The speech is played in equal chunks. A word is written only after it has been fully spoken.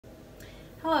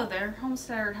Hello there,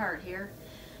 Homestead at Heart here.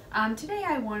 Today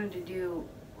I wanted to do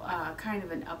kind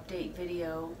of an update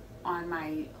video on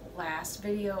my last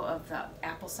video of the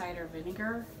apple cider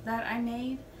vinegar that I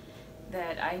made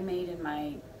in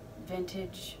my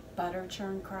vintage butter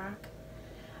churn crock.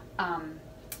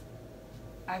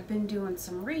 I've been doing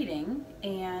some reading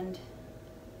and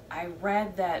I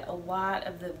read that a lot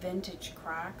of the vintage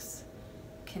crocks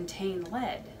contain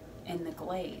lead in the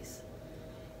glaze,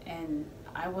 and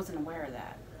I wasn't aware of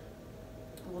that.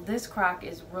 Well, this crock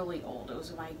is really old. It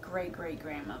was my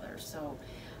great-great-grandmother's, so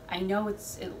I know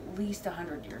it's at least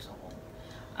 100 years old.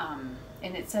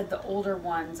 And it said the older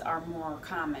ones are more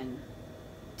common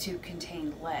to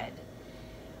contain lead.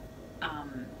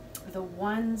 The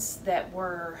ones that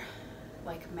were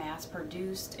like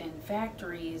mass-produced in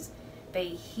factories, they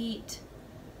heat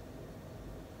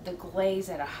the glaze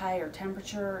at a higher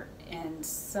temperature, and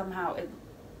somehow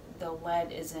the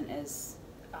lead isn't as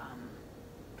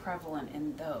prevalent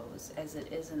in those as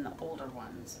it is in the older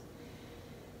ones.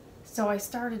 So I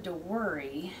started to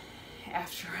worry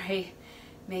after I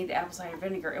made the apple cider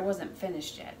vinegar. It wasn't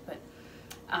finished yet, but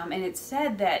and it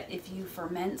said that if you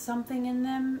ferment something in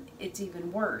them, it's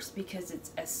even worse because it's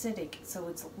acidic, so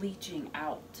it's leaching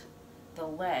out the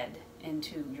lead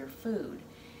into your food.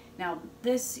 Now,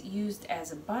 this used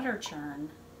as a butter churn,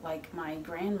 like my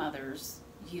grandmother's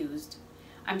used,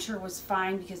 I'm sure it was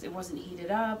fine because it wasn't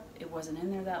heated up, it wasn't in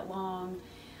there that long.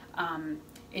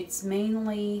 It's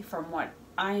mainly, from what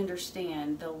I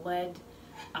understand, the lead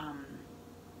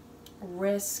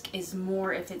risk is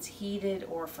more if it's heated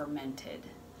or fermented.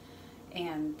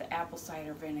 And the apple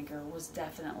cider vinegar was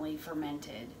definitely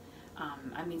fermented.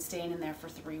 I mean, staying in there for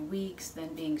 3 weeks,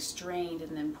 then being strained,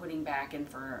 and then putting back in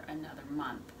for another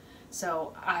month.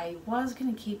 So I was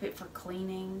going to keep it for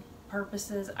cleaning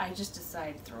purposes. I just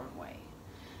decided to throw it away.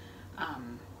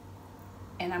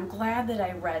 And I'm glad that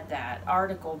I read that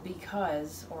article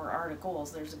because, or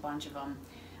articles, there's a bunch of them.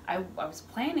 I was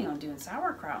planning on doing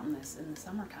sauerkraut in the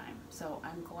summertime, so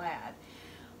I'm glad.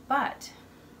 But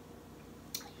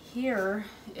here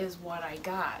is what I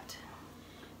got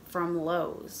from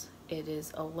Lowe's. It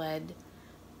is a lead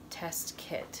test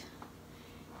kit,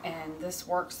 and this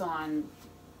works on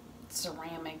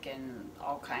ceramic and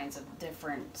all kinds of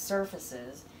different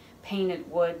surfaces: painted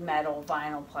wood, metal,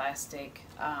 vinyl, plastic,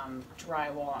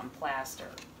 drywall, and plaster.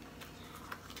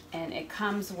 And it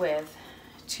comes with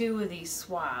 2 of these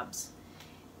swabs,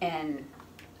 and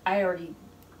I already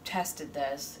tested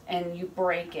this, and you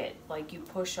break it, like you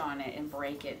push on it and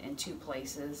break it in 2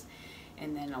 places,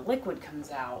 and then a liquid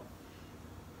comes out,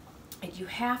 and you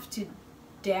have to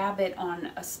dab it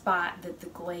on a spot that the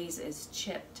glaze is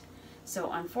chipped.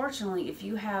 So unfortunately, if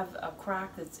you have a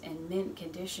crock that's in mint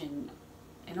condition,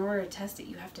 in order to test it,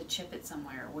 you have to chip it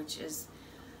somewhere, which is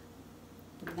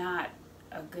not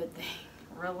a good thing,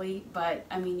 really. But,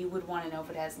 I mean, you would want to know if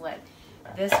it has lead.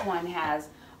 This one has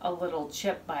a little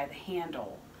chip by the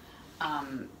handle.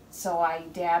 So I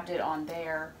dabbed it on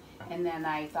there, and then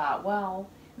I thought, well,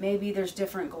 maybe there's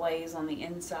different glaze on the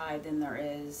inside than there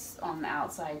is on the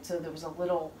outside. So there was a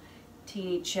little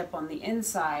teeny chip on the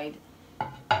inside,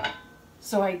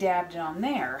 so I dabbed it on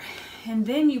there. And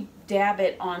then you dab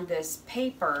it on this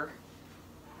paper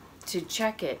to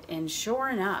check it, and sure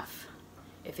enough,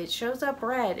 if it shows up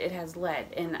red, it has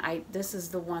lead. And this is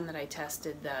the one that I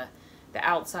tested, the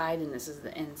outside, and this is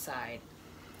the inside.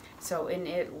 So, and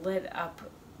it lit up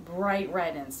bright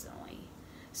red instantly.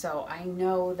 So I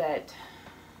know that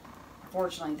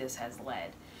fortunately this has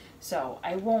lead. So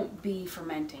I won't be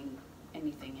fermenting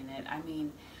anything in it. I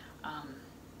mean,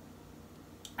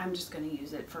 I'm just going to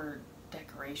use it for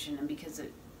decoration, and because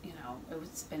it, you know,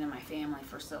 it's been in my family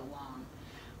for so long.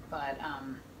 But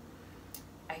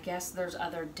I guess there's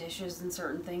other dishes and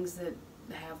certain things that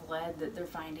have lead that they're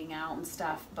finding out and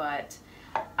stuff, but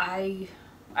I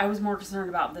was more concerned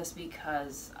about this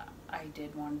because I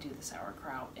did want to do the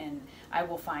sauerkraut, and I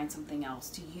will find something else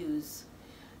to use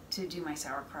to do my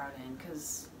sauerkraut in,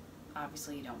 because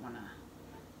obviously you don't want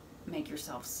to make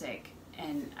yourself sick.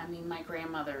 And I mean, my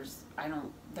grandmothers,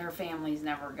 their families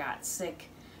never got sick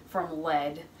from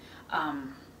lead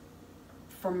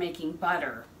from making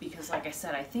butter, because like I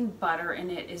said, I think butter in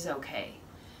it is okay,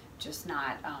 just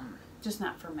not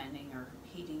fermenting or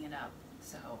heating it up.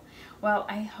 So, well,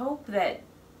 I hope that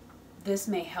this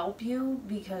may help you,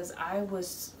 because I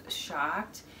was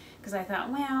shocked, because I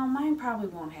thought, well, mine probably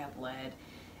won't have lead,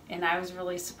 and I was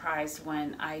really surprised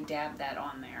when I dabbed that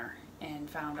on there and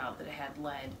found out that it had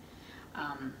lead.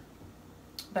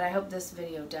 But I hope this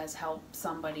video does help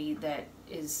somebody that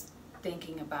is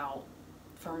thinking about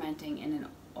fermenting in an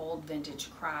old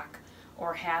vintage crock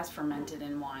or has fermented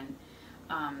in one.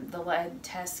 The lead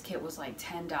test kit was like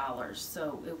 $10,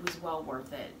 so it was well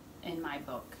worth it in my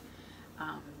book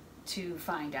to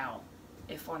find out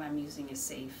if what I'm using is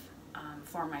safe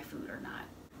for my food or not.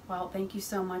 Well, thank you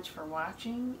so much for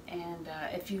watching, and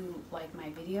if you like my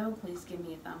video, please give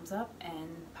me a thumbs up and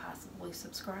possibly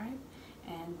subscribe,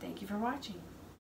 and thank you for watching.